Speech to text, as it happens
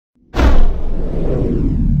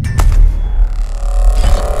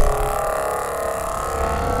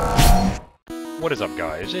What is up,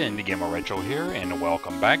 guys? IndieGamerRetro here, and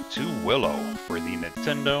welcome back to Willow for the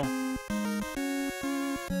Nintendo.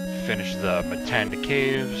 Finished the Matanda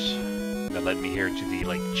Caves. That led me here to the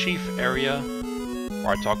Lake Cheef area, where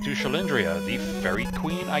I talked to Shalindria, the Fairy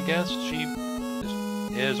Queen, I guess she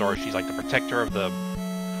is, or she's like the protector of the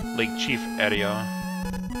Lake Cheef area.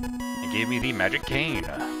 And gave me the Magic Cane,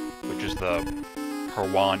 which is her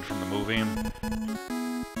wand from the movie.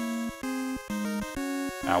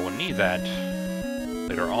 I will need that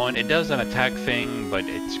later on. It does an attack thing, but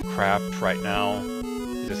it's crap right now.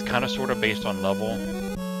 It's kind of sort of based on level.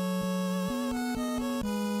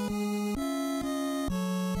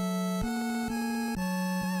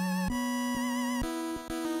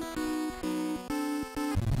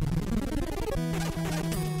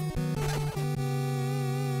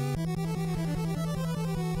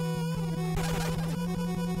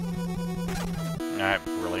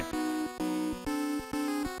 Really.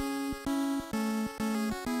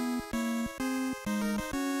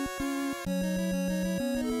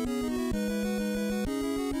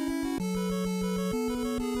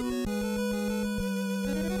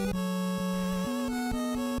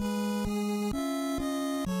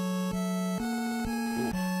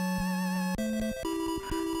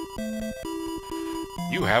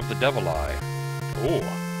 You have the devil eye. Ooh.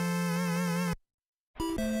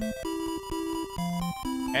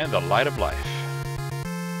 And the light of life.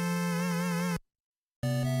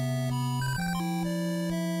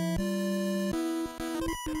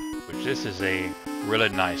 Which this is a really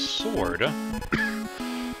nice sword.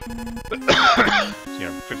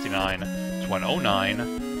 59 to 109. Ooh,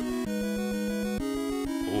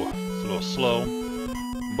 it's a little slow.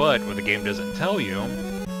 But what the game doesn't tell you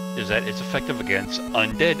is that it's effective against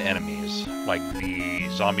undead enemies, like the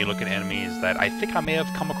zombie-looking enemies that I think I may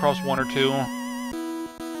have come across one or two.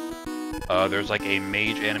 There's like a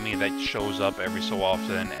mage enemy that shows up every so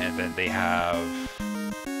often, and then they have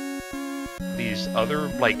these other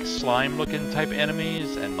like slime-looking type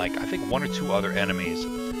enemies, and like I think one or two other enemies.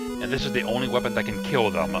 And this is the only weapon that can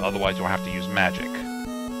kill them, otherwise you'll have to use magic.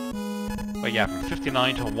 But yeah, from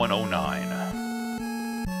 59 to 109.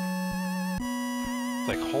 It's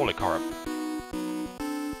like, holy carp.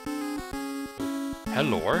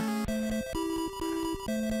 Hello.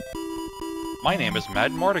 My name is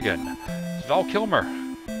Mad Mardigan. Val Kilmer.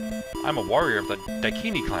 I'm a warrior of the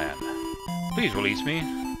Daikini clan. Please release me.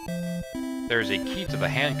 There is a key to the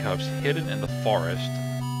handcuffs hidden in the forest.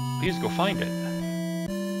 Please go find it.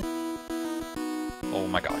 Oh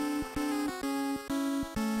my god.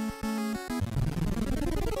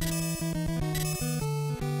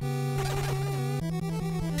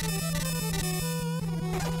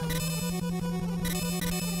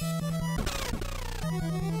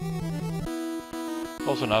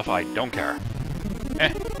 Close enough, I don't care.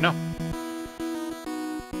 No.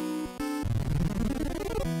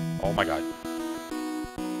 Oh my god.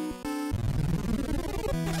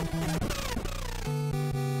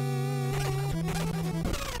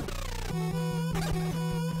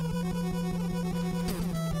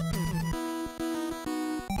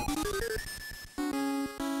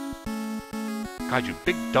 God, you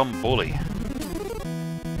big dumb bully.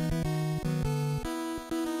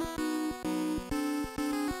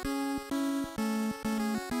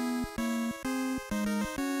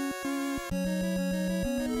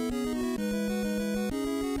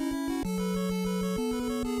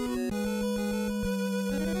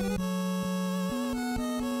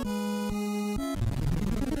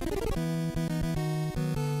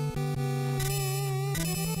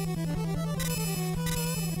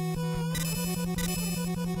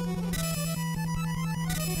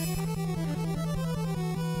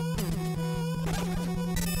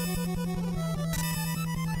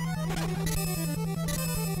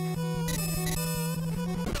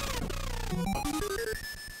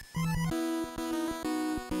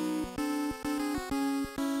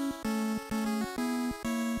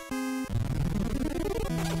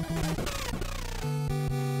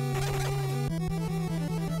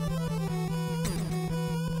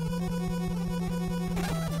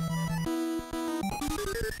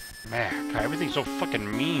 Man, God, everything's so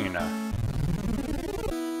fucking mean.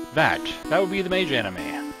 That would be the mage enemy.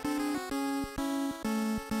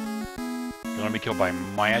 You want to be killed by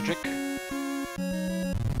magic?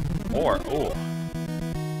 Or,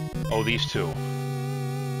 oh, these two.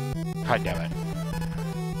 God damn it.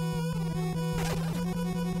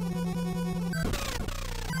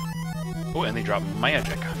 Oh, and they drop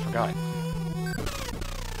magic. I forgot.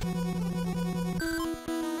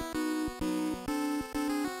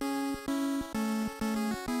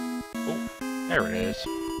 Oh, there it is.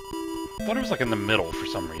 I thought it was like in the middle for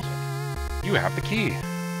some reason. You You have the key.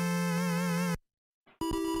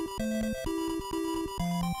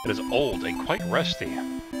 It is old and quite rusty.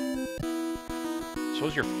 So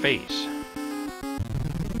is your face.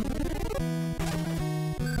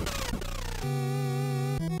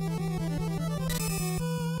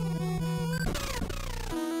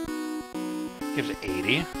 Gives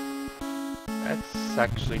 80. That's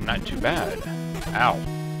actually not too bad. Ow.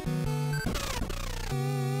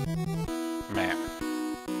 Man.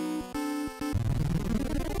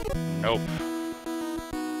 Nope.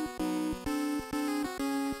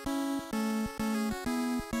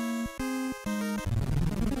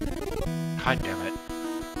 God damn it.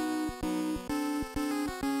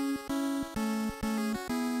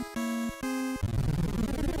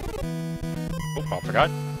 Oh, I forgot.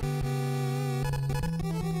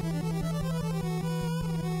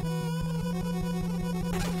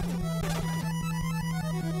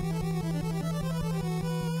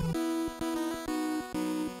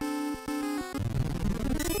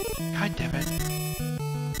 God damn it.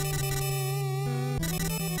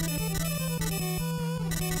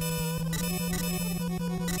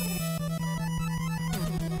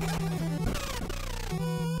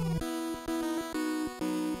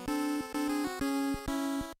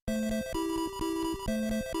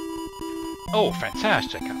 Oh,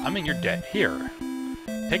 fantastic. I'm in your debt. Here.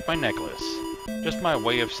 Take my necklace. Just my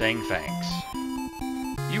way of saying thanks.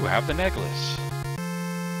 You have the necklace.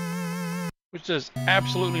 Which does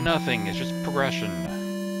absolutely nothing. It's just progression.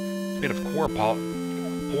 It's made of poor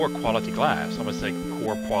quality glass. I'm gonna say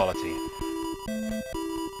poor quality.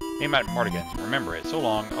 Hey, Matt Mardigan. Remember it. So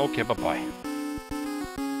long. Okay, bye-bye.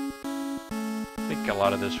 I think a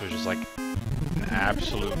lot of this was just like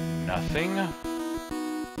absolute nothing.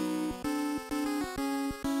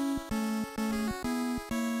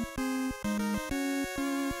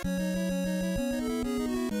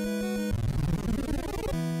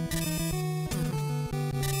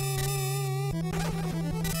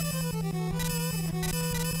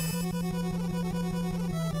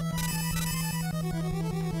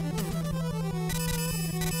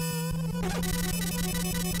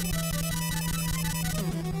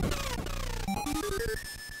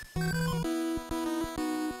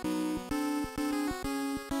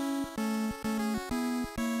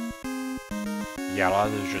 Yeah, a lot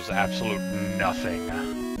of this is just absolute nothing.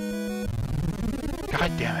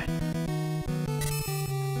 God damn it.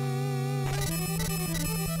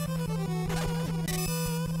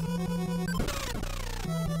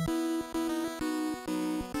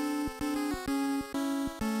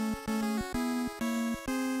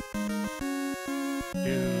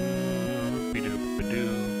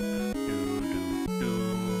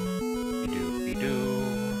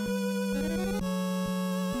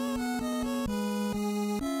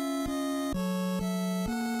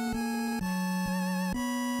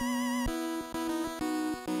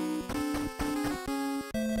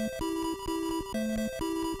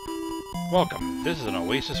 Welcome. This is an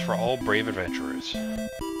oasis for all brave adventurers.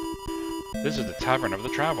 This is the Tavern of the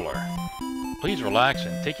Traveler. Please relax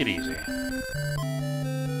and take it easy.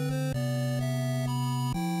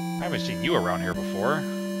 I haven't seen you around here before.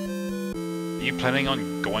 Are you planning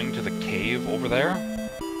on going to the cave over there?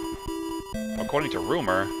 According to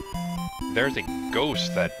rumor, there's a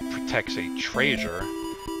ghost that protects a treasure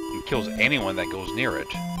and kills anyone that goes near it.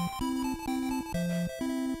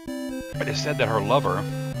 It is said that her lover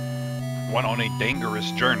went on a dangerous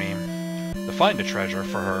journey to find a treasure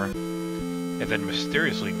for her, and then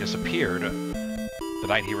mysteriously disappeared the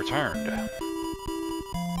night he returned.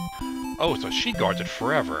 Oh, so she guards it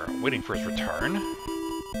forever, waiting for his return?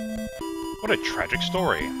 What a tragic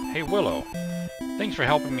story. Hey, Willow. Thanks for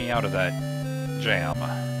helping me out of that jam.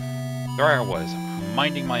 There I was,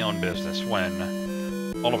 minding my own business,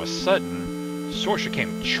 when, all of a sudden, Sorcery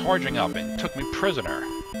came charging up and took me prisoner.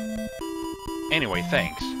 Anyway,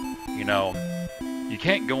 thanks. You know, you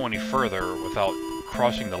can't go any further without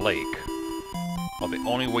crossing the lake. Well, the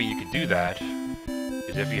only way you can do that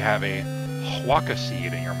is if you have a huaca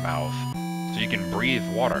seed in your mouth, so you can breathe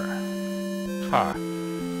water. Ha!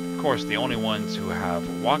 Of course, the only ones who have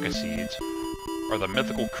huaca seeds are the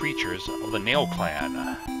mythical creatures of the Nail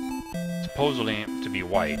Clan. Supposedly to be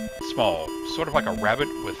white, small, sort of like a rabbit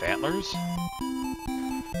with antlers.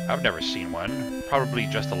 I've never seen one, probably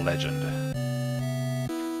just a legend.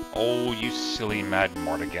 Oh, you silly Mad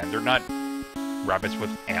Mardigan. They're not rabbits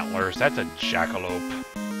with antlers. That's a jackalope.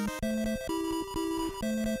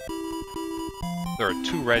 There are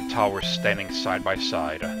two red towers standing side by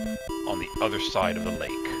side on the other side of the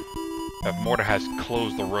lake. Bavmorda has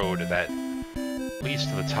closed the road that leads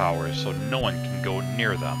to the towers, so no one can go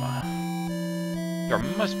near them. There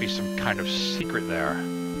must be some kind of secret there.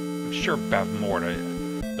 I'm sure Bavmorda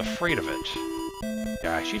is afraid of it.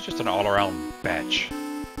 Yeah, she's just an all-around bitch.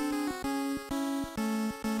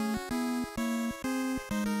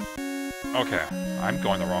 Okay, I'm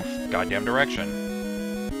going the wrong goddamn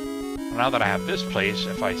direction. Now that I have this place,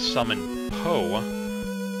 if I summon Poe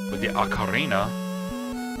with the Ocarina,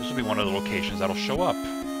 this will be one of the locations that'll show up.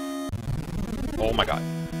 Oh my god.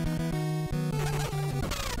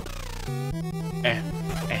 Meh.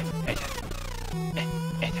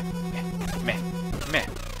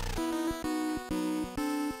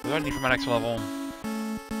 What do I need for my next level?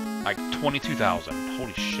 Like 22,000.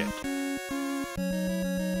 Holy shit.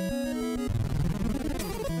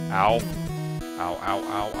 Ow. Ow, ow,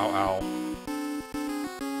 ow, ow, ow.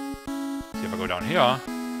 See if I go down here. I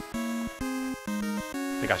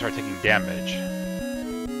think I start taking damage.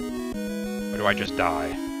 Or do I just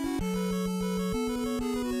die?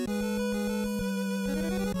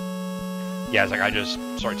 Yeah, it's like I just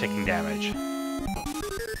start taking damage.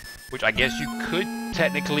 Which I guess you could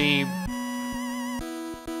technically...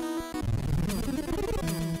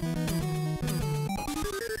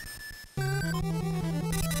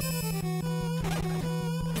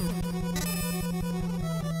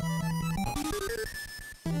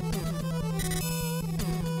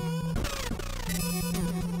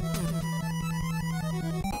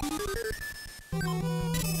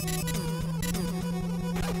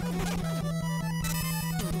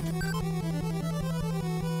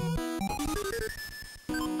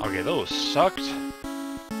 Okay, those sucked. I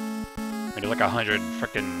mean, there's like 100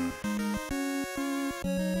 frickin'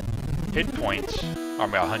 hit points. Or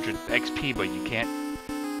 100 XP, but you can't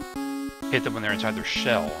hit them when they're inside their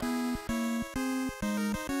shell.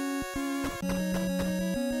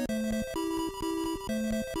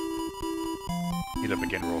 Heat up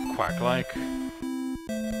again real quack-like.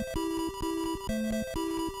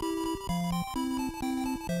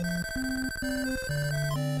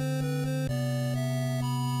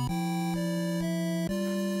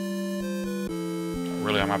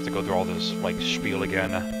 Really, I'm gonna have to go through all this, like, spiel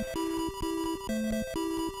again.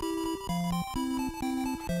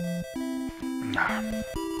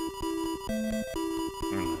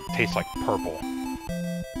 Tastes like purple.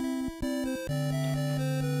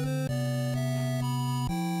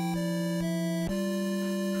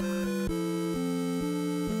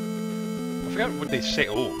 I forgot what they say.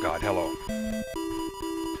 Oh, God, hello.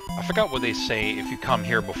 I forgot what they say if you come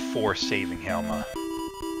here before saving him.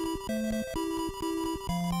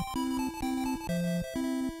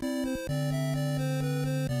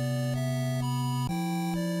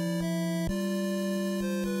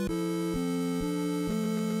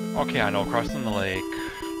 Okay, I know, crossing the lake.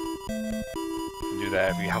 Do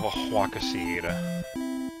that if you have a huaca seed.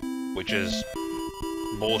 Which is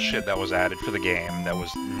bullshit that was added for the game, that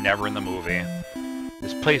was never in the movie.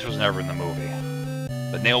 This place was never in the movie.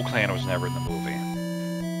 The Nail Clan was never in the movie.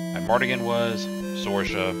 And Mardigan was,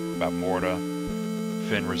 Sorsha, Bavmorda,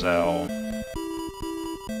 Finn Rizal.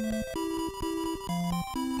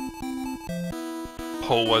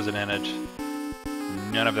 Poe wasn't in it.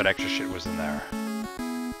 None of that extra shit was in there.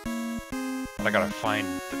 But I gotta find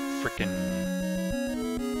the frickin'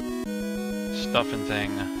 stuffing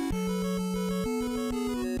thing.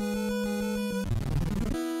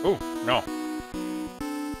 Oh, no.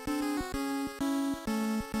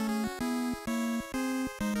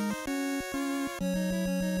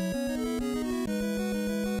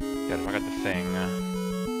 Yeah, if I got the thing.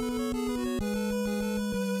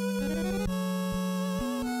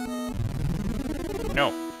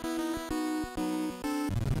 No.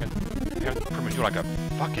 Pretty much do like a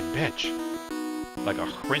fucking bitch. Like a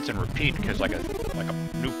rinse and repeat because like a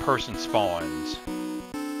new person spawns.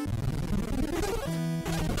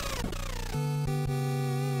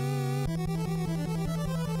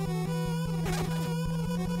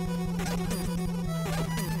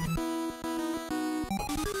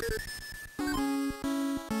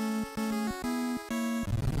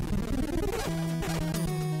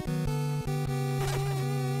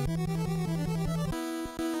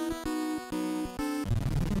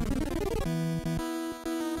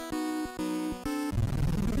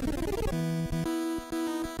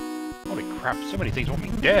 Crap, so many things want me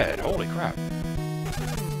dead. Holy crap.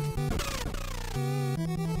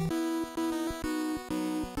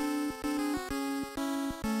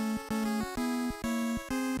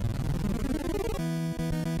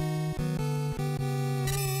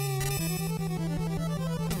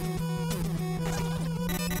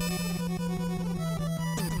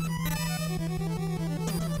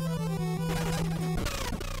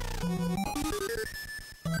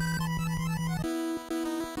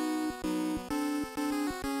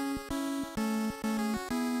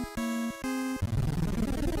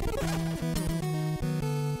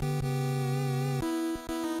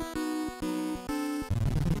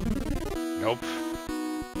 Nope.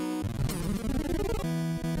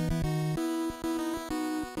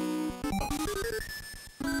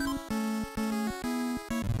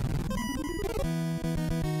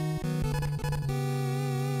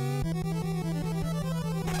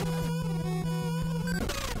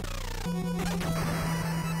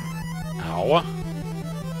 Ow.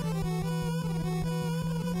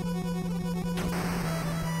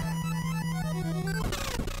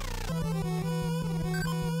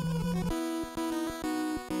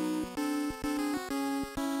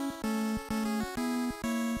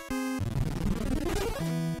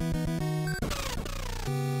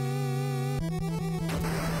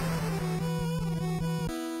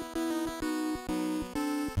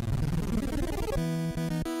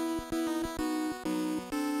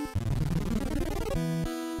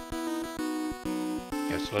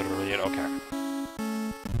 That's literally it. Okay.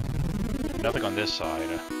 Nothing on this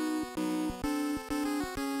side.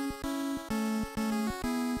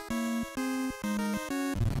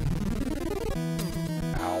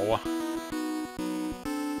 Ow.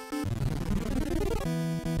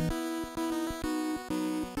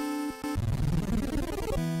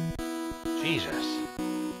 Jesus.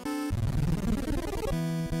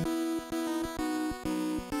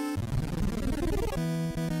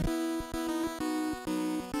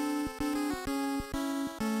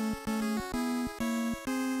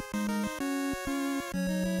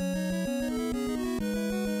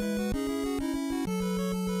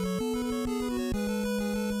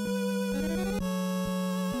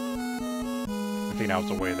 I think that was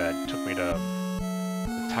the way that took me to the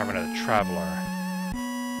Tavern of the Traveler.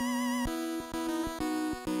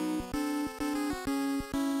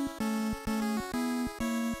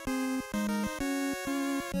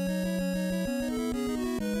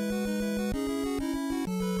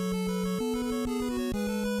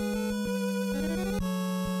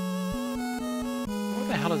 What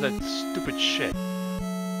the hell is that stupid shit?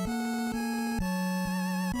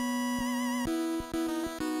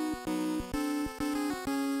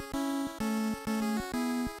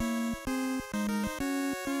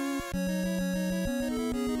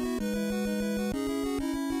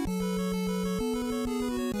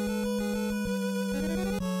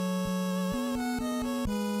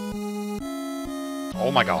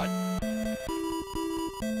 Oh my god.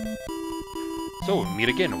 So, meet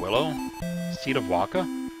again, Willow. Seed of Waka?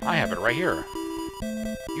 I have it right here.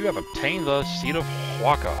 You have obtained the Seed of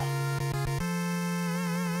Waka.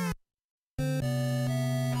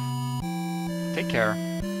 Take care.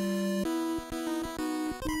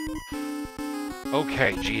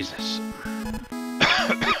 Okay, Jesus.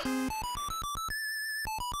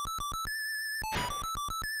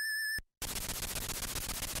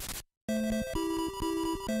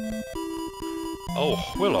 Oh,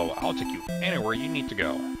 Willow, I'll take you anywhere you need to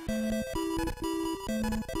go.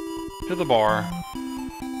 To the bar.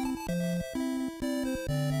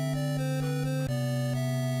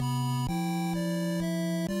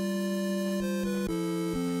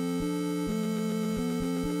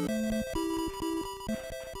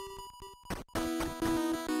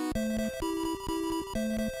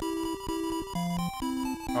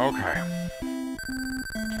 Okay.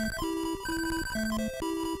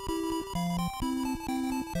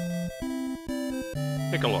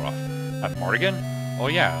 Take a load off. Bavmorda? Oh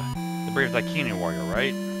yeah, the brave Daikini warrior,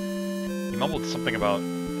 right? He mumbled something about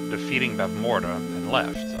defeating Bavmorda and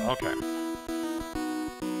left. Okay.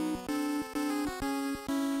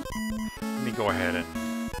 Let me go ahead and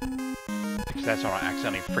fix that so I don't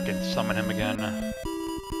accidentally freaking summon him again.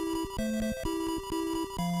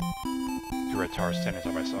 Two red towers standing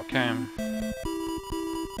side by side. Okay.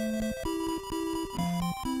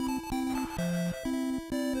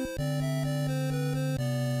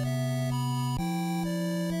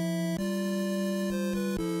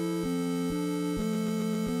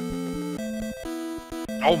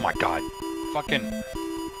 Oh my god. Fucking...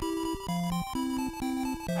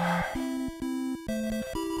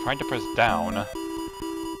 Trying to press down.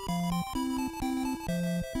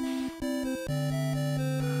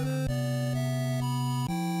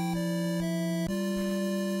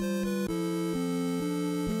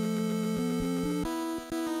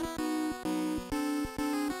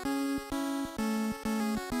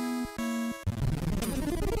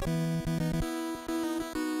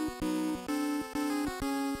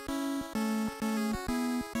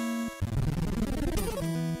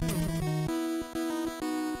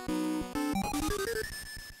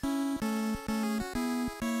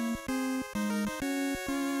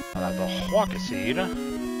 The Waka seed.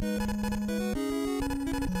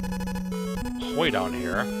 Way down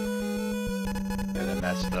here. And then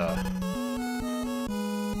that's the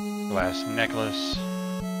Glass necklace,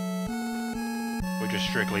 which is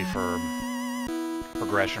strictly for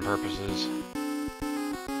progression purposes.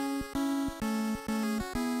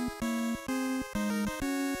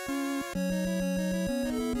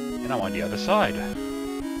 And I'm on the other side.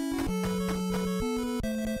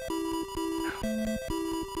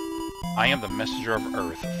 I am the messenger of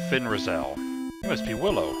Earth, Finn Rizal. You must be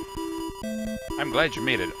Willow. I'm glad you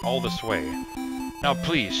made it all this way. Now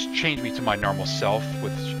please, change me to my normal self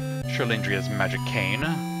with Shalindria's magic cane.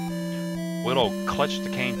 Willow clutched the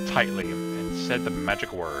cane tightly and said the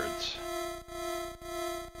magic words.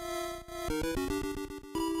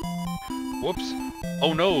 Whoops.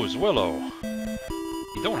 Oh noes, Willow.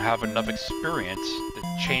 You don't have enough experience to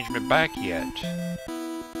change me back yet.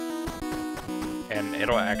 And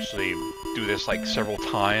it'll actually do this like several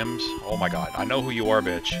times. Oh my god, I know who you are,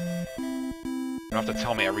 bitch. You don't have to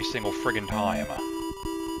tell me every single friggin' time.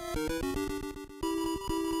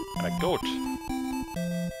 And a goat.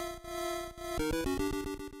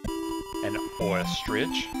 An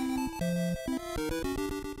ostrich.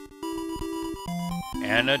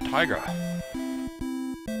 And a tiger.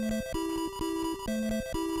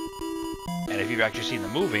 And if you've actually seen the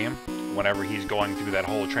movie, whenever he's going through that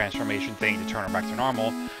whole transformation thing to turn her back to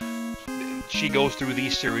normal, she goes through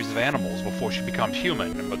these series of animals before she becomes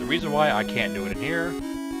human. But the reason why I can't do it in here,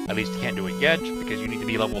 at least can't do it yet, because you need to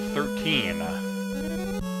be level 13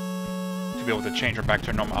 to be able to change her back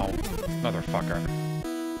to normal. Oh, motherfucker.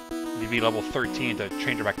 You need to be level 13 to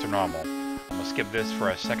change her back to normal. I'm gonna skip this for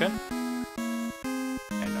a second.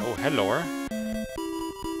 And oh, hello.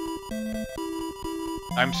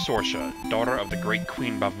 I'm Sorcia, daughter of the great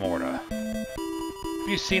Queen Bavmorda. Have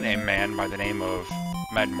you seen a man by the name of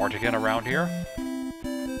Mad Martigan around here?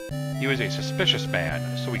 He was a suspicious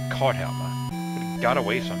man, so we caught him, but he got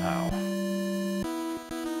away somehow.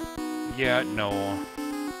 Yeah, no.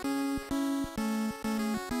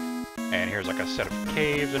 And here's like a set of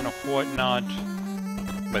caves and whatnot,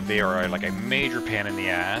 but they are like a major pain in the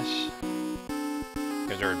ass,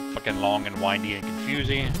 because they're fucking long and windy and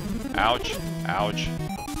confusing. Ouch, ouch.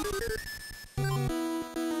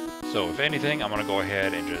 So if anything, I'm gonna go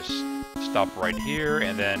ahead and just stop right here,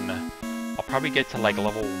 and then I'll probably get to like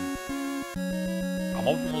level...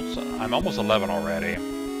 I'm almost 11 already.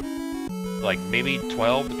 Like maybe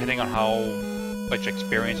 12, depending on how much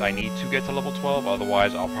experience I need to get to level 12.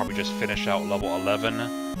 Otherwise, I'll probably just finish out level 11.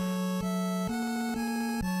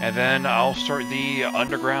 And then I'll start the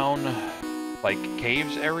underground, like,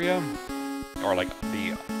 caves area. Or like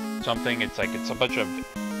the... something. It's like, it's a bunch of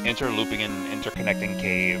interlooping and interconnecting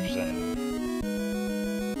caves and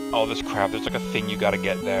all this crap. There's like a thing you gotta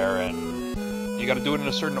get there, and you gotta do it in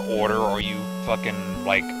a certain order or you fucking,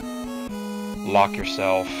 like, lock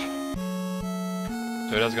yourself.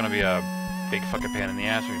 So it is gonna be a big fucking pain in the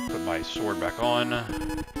ass. Let me put my sword back on.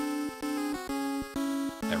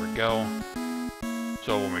 There we go.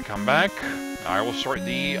 So when we come back, I will start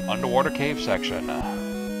the underwater cave section.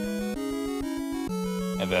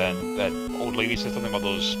 And then that old lady said something about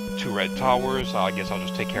those 2 red towers. I guess I'll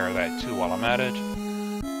just take care of that too while I'm at it.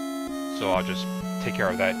 So I'll just take care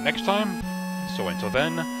of that next time. So until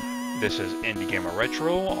then, this is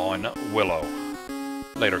IndieGamerRetro on Willow.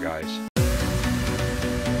 Later, guys.